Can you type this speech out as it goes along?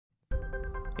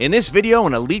In this video,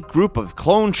 an elite group of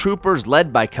clone troopers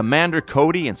led by Commander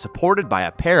Cody and supported by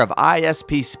a pair of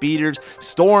ISP speeders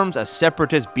storms a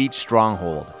Separatist beach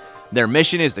stronghold. Their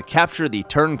mission is to capture the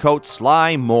turncoat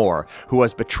Sly Moore, who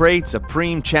has betrayed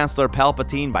Supreme Chancellor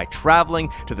Palpatine by traveling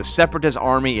to the Separatist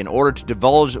army in order to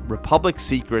divulge Republic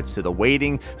secrets to the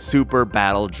waiting Super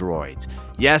Battle Droids.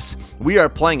 Yes, we are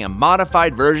playing a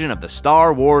modified version of the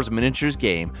Star Wars miniatures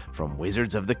game from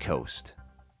Wizards of the Coast.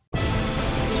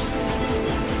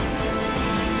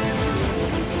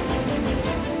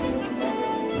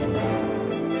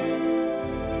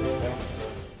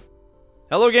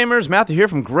 Hello gamers, Matthew here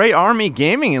from Grey Army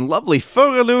Gaming in lovely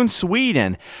Fågelund,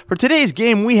 Sweden. For today's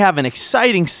game, we have an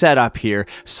exciting setup here.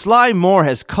 Sly Moore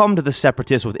has come to the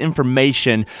Separatists with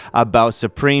information about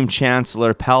Supreme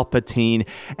Chancellor Palpatine,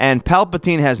 and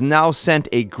Palpatine has now sent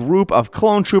a group of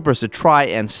clone troopers to try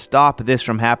and stop this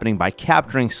from happening by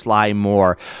capturing Sly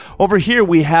Moore. Over here,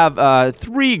 we have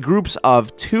three groups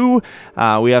of two.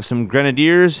 We have some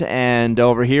grenadiers, and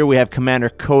over here we have Commander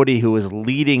Cody, who is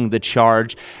leading the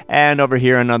charge, and over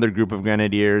here another group of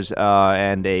grenadiers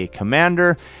and a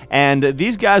commander, and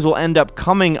these guys will end up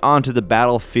coming onto the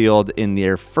battlefield in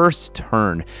their first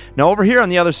turn. Now over here on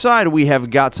the other side we have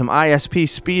got some ISP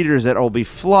speeders that will be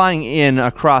flying in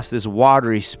across this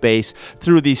watery space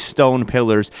through these stone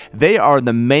pillars. They are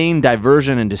the main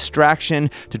diversion and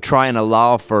distraction to try and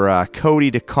allow for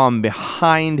Cody to come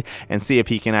behind and see if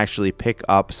he can actually pick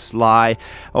up Sly.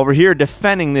 Over here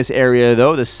defending this area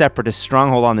though, the Separatist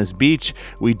stronghold on this beach,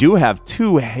 we do have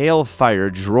two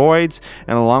Hailfire droids,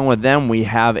 and along with them we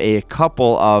have a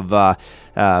couple of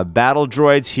battle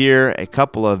droids here, a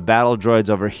couple of battle droids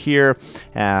over here.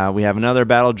 We have another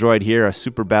battle droid here, a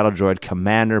Super Battle Droid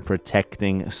commander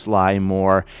protecting Sly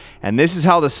Moore. And this is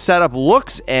how the setup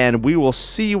looks, and we will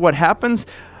see what happens.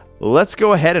 Let's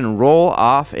go ahead and roll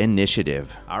off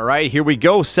initiative. All right, here we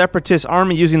go. Separatist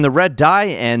army using the red die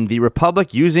and the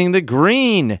Republic using the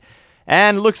green.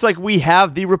 And it looks like we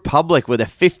have the Republic with a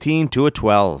 15 to a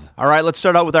 12. All right, let's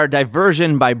start out with our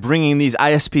diversion by bringing these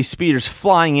ISP speeders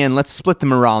flying in. Let's split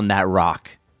them around that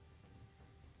rock.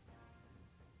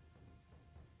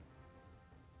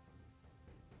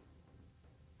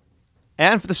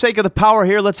 And for the sake of the power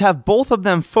here, let's have both of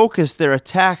them focus their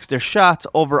attacks, their shots,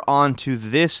 over onto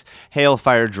this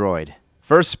Hailfire droid.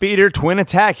 First speeder, twin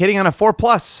attack, hitting on a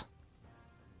 4+.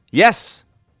 Yes.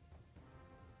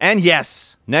 And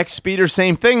yes. Next speeder,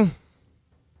 same thing.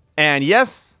 And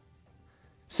yes.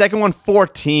 Second one,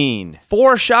 14.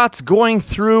 4 shots going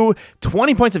through,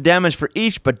 20 points of damage for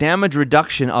each, but damage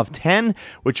reduction of 10,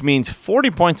 which means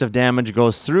 40 points of damage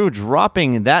goes through,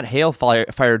 dropping that Hailfire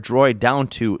droid down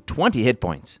to 20 hit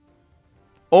points.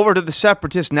 Over to the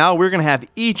Separatists now. We're going to have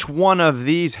each one of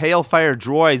these Hailfire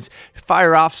droids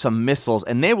fire off some missiles,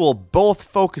 and they will both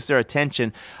focus their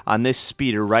attention on this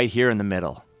speeder right here in the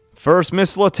middle. First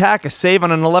missile attack, a save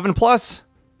on an 11+.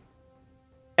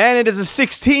 And it is a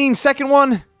 16. Second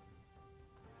one.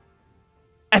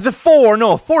 It's a 4.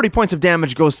 No, 40 points of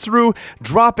damage goes through,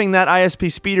 dropping that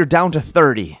ISP speeder down to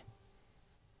 30.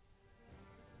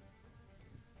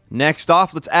 Next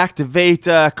off, let's activate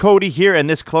Cody here and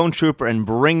this clone trooper and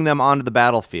bring them onto the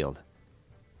battlefield.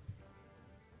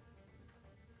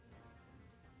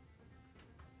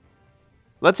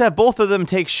 Let's have both of them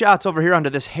take shots over here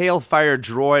onto this Hailfire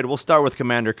droid. We'll start with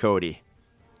Commander Cody.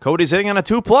 Cody's hitting on a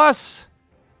 2+.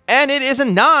 And it is a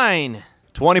 9.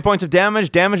 20 points of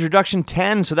damage, damage reduction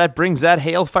 10, so that brings that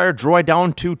Hailfire droid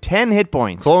down to 10 hit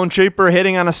points. Clone Trooper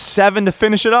hitting on a 7 to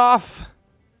finish it off.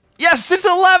 Yes, it's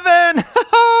 11!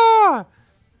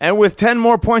 And with 10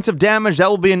 more points of damage,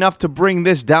 that will be enough to bring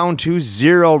this down to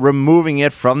 0, removing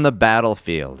it from the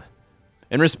battlefield.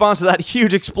 In response to that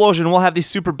huge explosion, we'll have these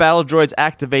Super Battle Droids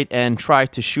activate and try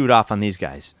to shoot off on these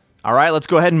guys. Alright, let's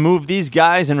go ahead and move these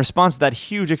guys. In response to that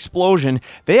huge explosion,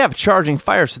 they have charging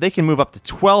fire, so they can move up to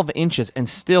 12 inches and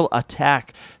still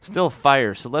attack, still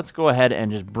fire. So let's go ahead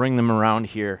and just bring them around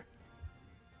here.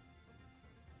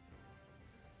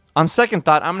 On second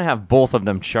thought, I'm going to have both of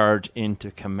them charge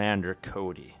into Commander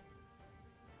Cody.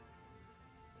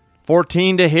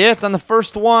 14 to hit on the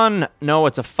first one. No,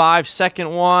 it's a 5.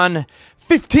 Second one.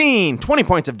 15. 20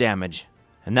 points of damage.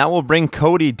 And that will bring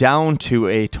Cody down to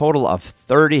a total of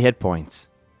 30 hit points.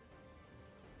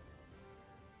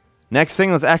 Next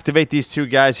thing, let's activate these two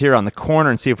guys here on the corner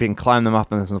and see if we can climb them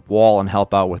up on this wall and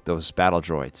help out with those battle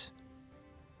droids.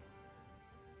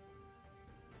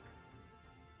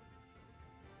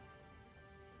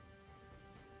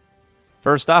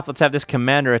 First off, let's have this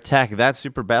commander attack that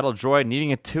Super Battle Droid,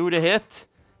 needing a 2 to hit.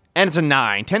 And it's a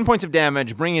 9. 10 points of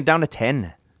damage, bringing it down to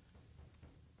 10.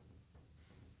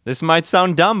 This might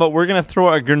sound dumb, but we're going to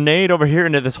throw a grenade over here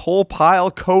into this whole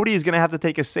pile. Cody is going to have to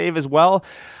take a save as well.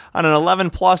 On an 11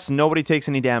 plus, nobody takes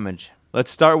any damage. Let's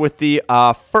start with the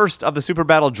first of the Super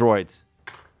Battle Droids.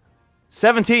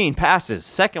 17 passes.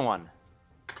 Second one.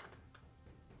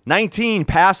 19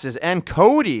 passes. And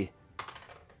Cody,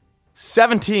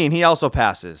 17, he also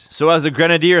passes. So as the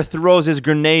Grenadier throws his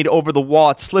grenade over the wall,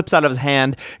 it slips out of his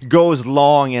hand, goes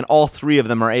long, and all three of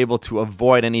them are able to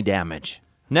avoid any damage.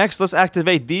 Next, let's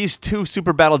activate these two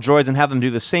Super Battle Droids and have them do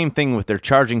the same thing with their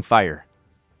charging fire.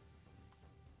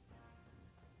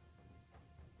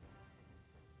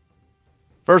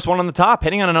 First one on the top,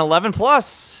 hitting on an 11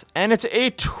 plus, and it's a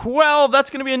 12. That's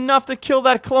going to be enough to kill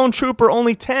that clone trooper,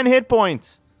 only 10 hit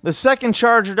points. The second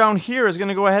charger down here is going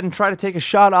to go ahead and try to take a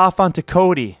shot off onto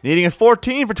Cody. Needing a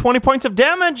 14 for 20 points of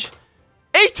damage.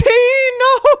 18!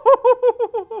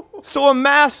 No! So a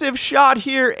massive shot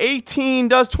here. 18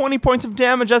 does 20 points of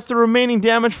damage. That's the remaining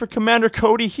damage for Commander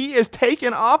Cody. He is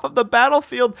taken off of the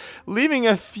battlefield, leaving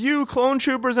a few clone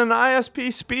troopers, an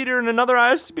ISP speeder, and another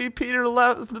ISP speeder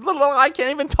left. I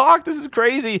can't even talk. This is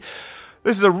crazy.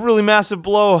 This is a really massive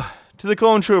blow to the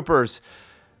clone troopers.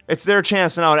 It's their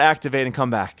chance now to activate and come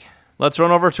back. Let's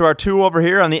run over to our two over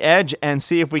here on the edge and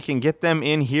see if we can get them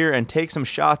in here and take some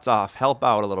shots off. Help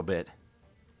out a little bit.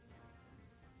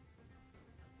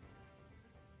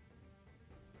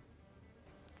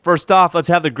 First off, let's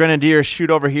have the Grenadier shoot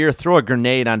over here, throw a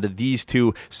grenade onto these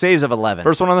two. Saves of 11.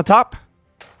 First one on the top.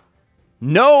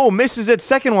 No, misses it.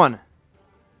 Second one.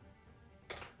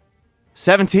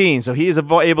 17, so he is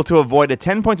able to avoid a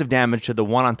 10 points of damage to the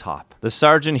one on top. The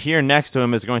sergeant here next to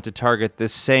him is going to target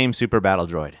this same Super Battle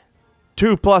Droid.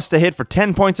 2 plus to hit for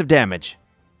 10 points of damage.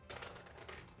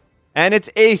 And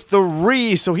it's a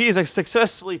 3, so he is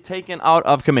successfully taken out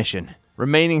of commission.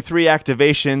 Remaining 3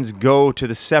 activations go to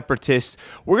the Separatist.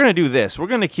 We're going to do this. We're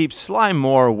going to keep Sly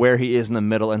Moore where he is in the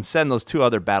middle and send those 2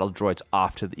 other battle droids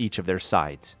off to each of their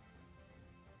sides.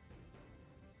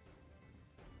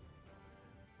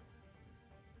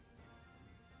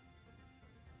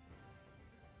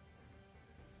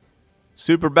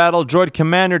 Super Battle Droid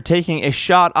Commander taking a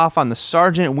shot off on the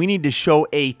Sergeant. We need to show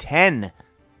a 10.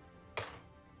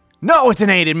 No, it's an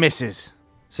 8. It misses.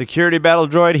 Security Battle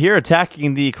Droid here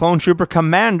attacking the Clone Trooper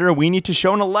Commander. We need to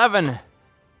show an 11.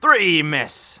 3,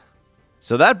 miss.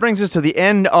 So that brings us to the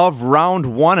end of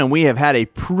round 1, and we have had a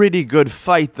pretty good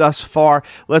fight thus far.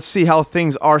 Let's see how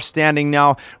things are standing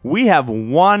now. We have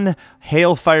 1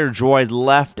 Hailfire Droid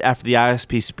left after the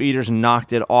ISP Speeders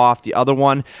knocked it off. The other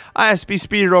one, ISP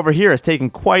Speeder over here, has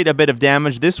taken quite a bit of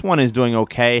damage. This one is doing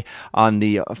okay on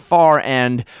the far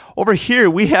end. Over here,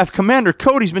 we have Commander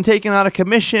Cody's been taken out of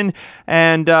commission,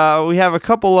 and we have a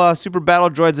couple Super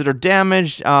Battle Droids that are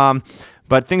damaged.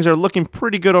 But things are looking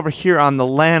pretty good over here on the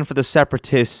land for the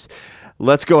Separatists.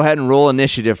 Let's go ahead and roll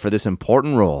initiative for this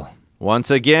important roll. Once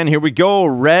again, here we go.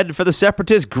 Red for the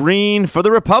Separatists, green for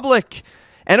the Republic.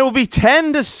 And it will be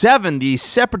 10-7. The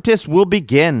Separatists will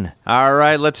begin. All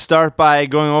right, let's start by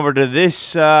going over to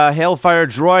this Hailfire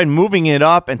Droid, moving it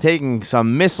up and taking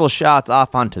some missile shots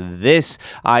off onto this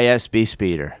ISB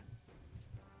Speeder.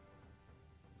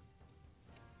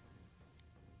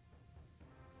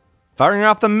 Firing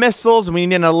off the missiles, we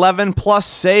need an 11 plus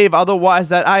save, otherwise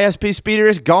that ISP Speeder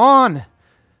is gone.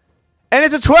 And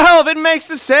it's a 12, it makes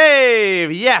the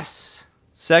save, yes.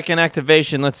 Second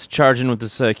activation, let's charge in with the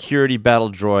Security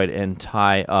Battle Droid and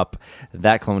tie up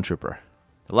that Clone Trooper.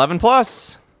 11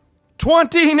 plus.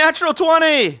 20, natural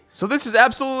 20! So this is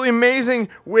absolutely amazing.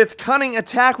 With Cunning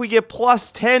Attack, we get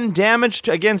plus 10 damage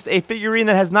against a figurine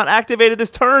that has not activated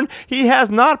this turn. He has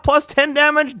not. Plus 10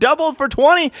 damage, doubled for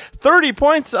 20. 30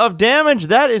 points of damage.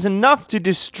 That is enough to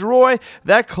destroy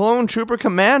that Clone Trooper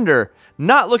Commander.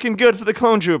 Not looking good for the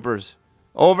Clone Troopers.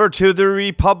 Over to the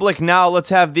Republic now. Let's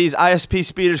have these ISP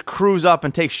Speeders cruise up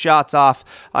and take shots off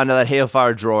onto that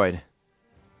Hailfire Droid.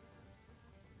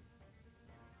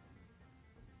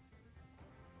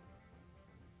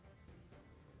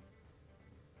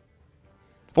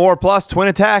 Four plus, twin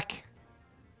attack.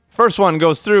 First one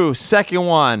goes through, second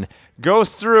one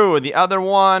goes through, the other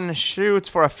one shoots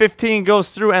for a 15,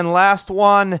 goes through, and last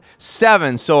one,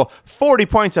 7. So 40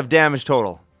 points of damage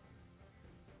total.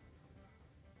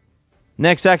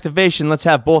 Next activation, let's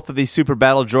have both of these Super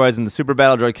Battle Droids and the Super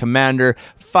Battle Droid Commander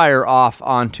fire off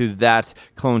onto that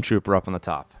Clone Trooper up on the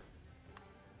top.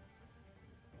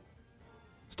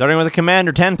 Starting with the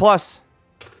Commander, 10 plus.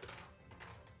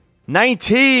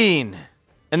 19!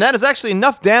 And that is actually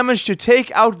enough damage to take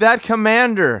out that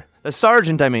Commander. The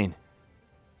Sergeant, I mean.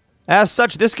 As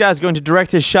such, this guy's going to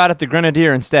direct his shot at the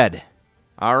Grenadier instead.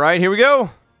 Alright, here we go.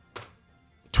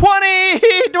 20!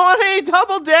 20!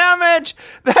 Double damage!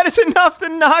 That is enough to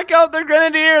knock out the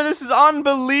Grenadier. This is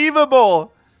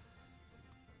unbelievable.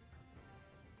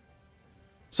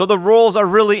 So the rolls are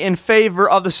really in favor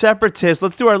of the Separatists.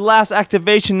 Let's do our last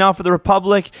activation now for the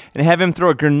Republic and have him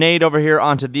throw a grenade over here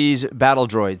onto these battle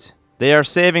droids. They are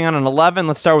saving on an 11.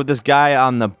 Let's start with this guy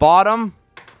on the bottom.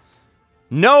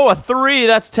 No, a 3.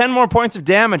 That's 10 more points of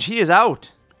damage. He is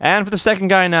out. And for the second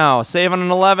guy now, save on an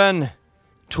 11.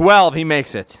 12, he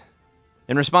makes it.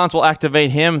 In response, we'll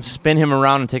activate him, spin him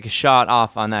around, and take a shot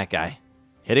off on that guy.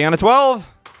 Hitting on a 12.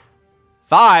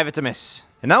 5, it's a miss.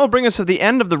 And that will bring us to the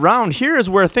end of the round. Here is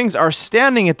where things are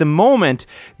standing at the moment.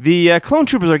 The clone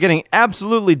troopers are getting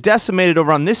absolutely decimated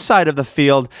over on this side of the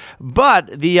field, but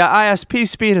the ISP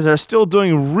speeders are still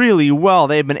doing really well.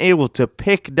 They've been able to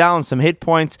pick down some hit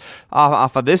points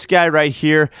off of this guy right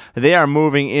here. They are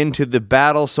moving into the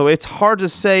battle, so it's hard to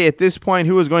say at this point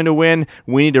who is going to win.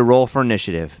 We need to roll for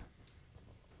initiative.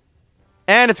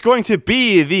 And it's going to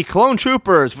be the clone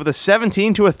troopers with a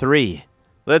 17 to a 3.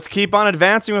 Let's keep on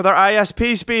advancing with our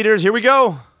ISP speeders. Here we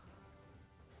go.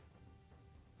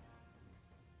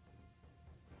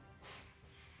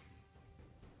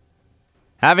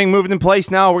 Having moved in place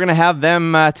now, we're going to have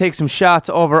them take some shots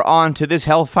over onto this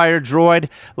Hellfire droid.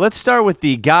 Let's start with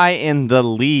the guy in the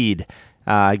lead,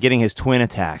 getting his twin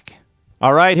attack.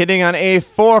 All right, hitting on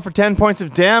A4 for 10 points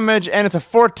of damage, and it's a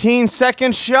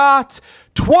 14-second shot.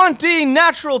 20,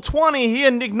 natural 20. He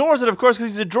ignores it, of course,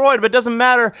 because he's a droid, but it doesn't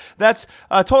matter. That's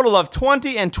a total of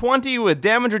 20 and 20 with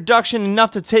damage reduction,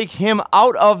 enough to take him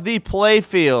out of the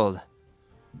playfield.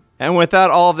 And with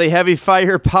that, all of the heavy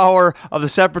firepower of the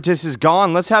Separatists is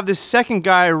gone. Let's have this second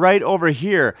guy right over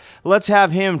here. Let's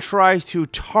have him try to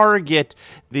target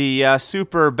the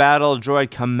Super Battle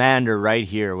Droid Commander right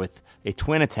here with a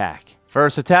twin attack.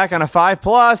 First attack on a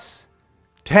 5+.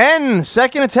 10.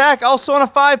 Second attack also on a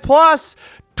 5+.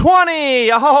 20.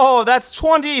 Oh, that's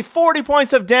 20. 40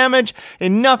 points of damage.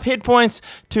 Enough hit points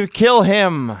to kill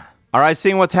him. All right,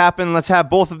 seeing what's happened, let's have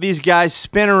both of these guys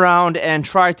spin around and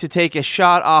try to take a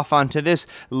shot off onto this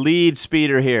lead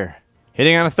speeder here.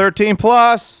 Hitting on a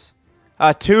 13+.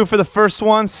 A 2 for the first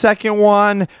one. Second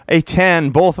one, a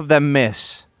 10. Both of them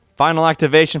miss. Final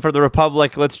activation for the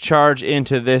Republic. Let's charge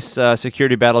into this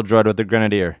security battle droid with the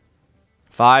Grenadier.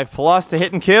 5+ to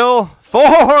hit and kill.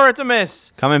 4, it's a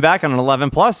miss. Coming back on an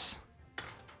 11+.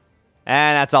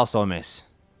 And that's also a miss.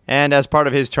 And as part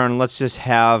of his turn, let's just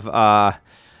have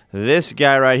this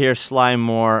guy right here, Sly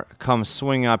Moore, come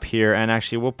swing up here. And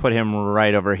actually, we'll put him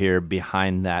right over here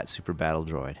behind that Super Battle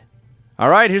Droid. All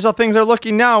right, here's how things are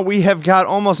looking now. We have got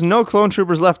almost no clone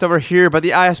troopers left over here, but the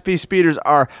ISP speeders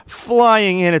are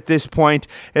flying in at this point.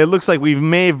 It looks like we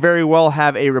may very well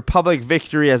have a Republic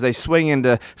victory as they swing in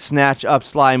to snatch up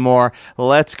Sly Moore.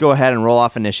 Let's go ahead and roll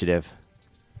off initiative.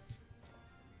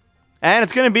 And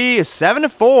it's going to be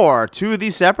 7-4 to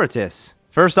the Separatists.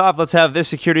 First off, let's have this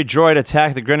security droid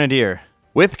attack the Grenadier.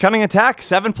 With cunning attack,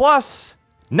 7+.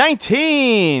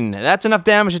 19! That's enough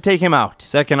damage to take him out.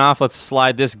 Second off, let's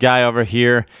slide this guy over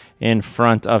here in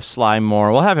front of Sly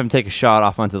Moore. We'll have him take a shot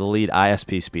off onto the lead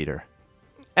ISP speeder.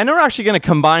 And we're actually going to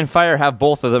combine fire, have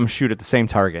both of them shoot at the same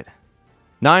target.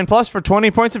 9+ for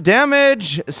 20 points of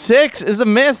damage. 6 is a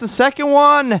miss. The second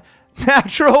one,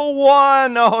 natural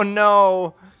 1. Oh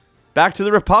no. Back to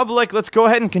the Republic. Let's go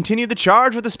ahead and continue the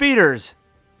charge with the speeders.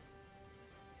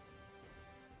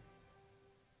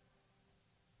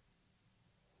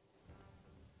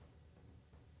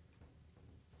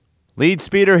 Lead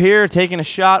speeder here, taking a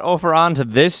shot over onto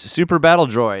this Super Battle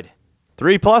Droid.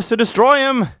 3+ to destroy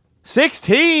him.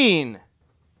 16!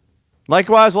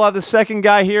 Likewise, we'll have the second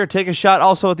guy here take a shot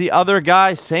also at the other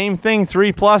guy. Same thing,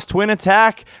 3+, twin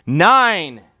attack.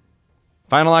 9!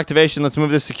 Final activation, let's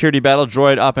move this security battle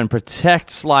droid up and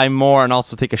protect Sly Moore and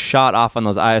also take a shot off on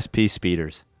those ISP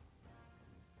speeders.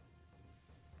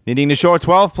 Needing to show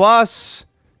 12+.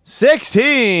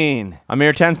 16! A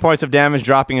mere 10 points of damage,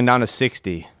 dropping him down to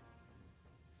 60.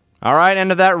 All right,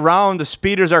 end of that round. The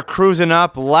speeders are cruising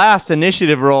up. Last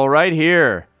initiative roll right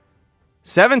here.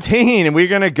 17, and we're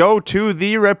going to go to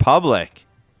the Republic.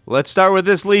 Let's start with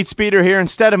this lead speeder here.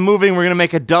 Instead of moving, we're going to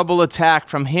make a double attack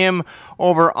from him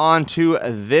over onto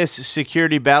this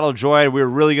security battle droid. We're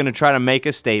really going to try to make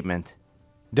a statement.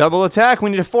 Double attack.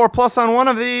 We need a 4+ on one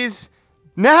of these.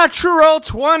 Natural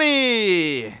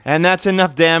 20! And that's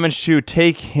enough damage to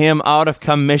take him out of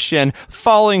commission,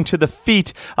 falling to the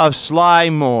feet of Sly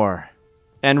Moore.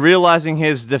 And realizing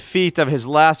his defeat of his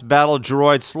last battle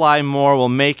droid, Sly Moore will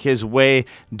make his way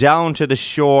down to the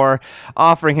shore,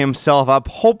 offering himself up,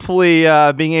 hopefully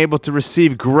being able to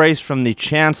receive grace from the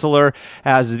Chancellor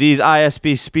as these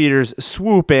ISB speeders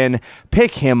swoop in,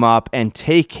 pick him up, and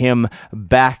take him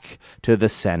back to the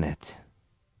Senate.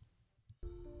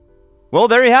 Well,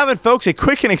 there you have it, folks. A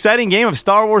quick and exciting game of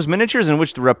Star Wars miniatures in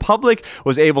which the Republic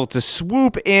was able to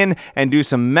swoop in and do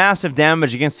some massive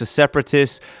damage against the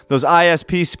Separatists. Those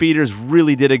ISP speeders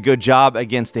really did a good job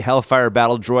against the Hellfire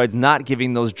battle droids, not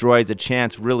giving those droids a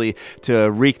chance really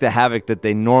to wreak the havoc that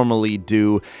they normally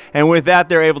do. And with that,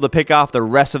 they're able to pick off the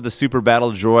rest of the Super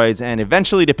Battle Droids and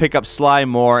eventually to pick up Sly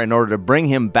Moore in order to bring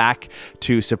him back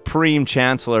to Supreme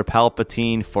Chancellor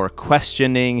Palpatine for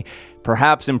questioning,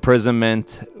 perhaps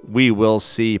imprisonment. We will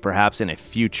see, perhaps in a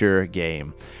future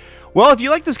game. Well, if you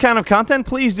like this kind of content,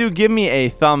 please do give me a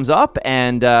thumbs up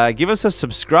and give us a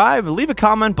subscribe. Leave a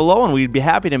comment below, and we'd be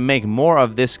happy to make more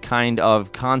of this kind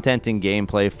of content and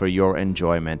gameplay for your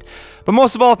enjoyment. But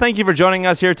most of all, thank you for joining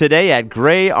us here today at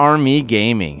Grey Army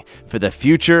Gaming for the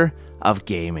future of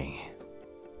gaming.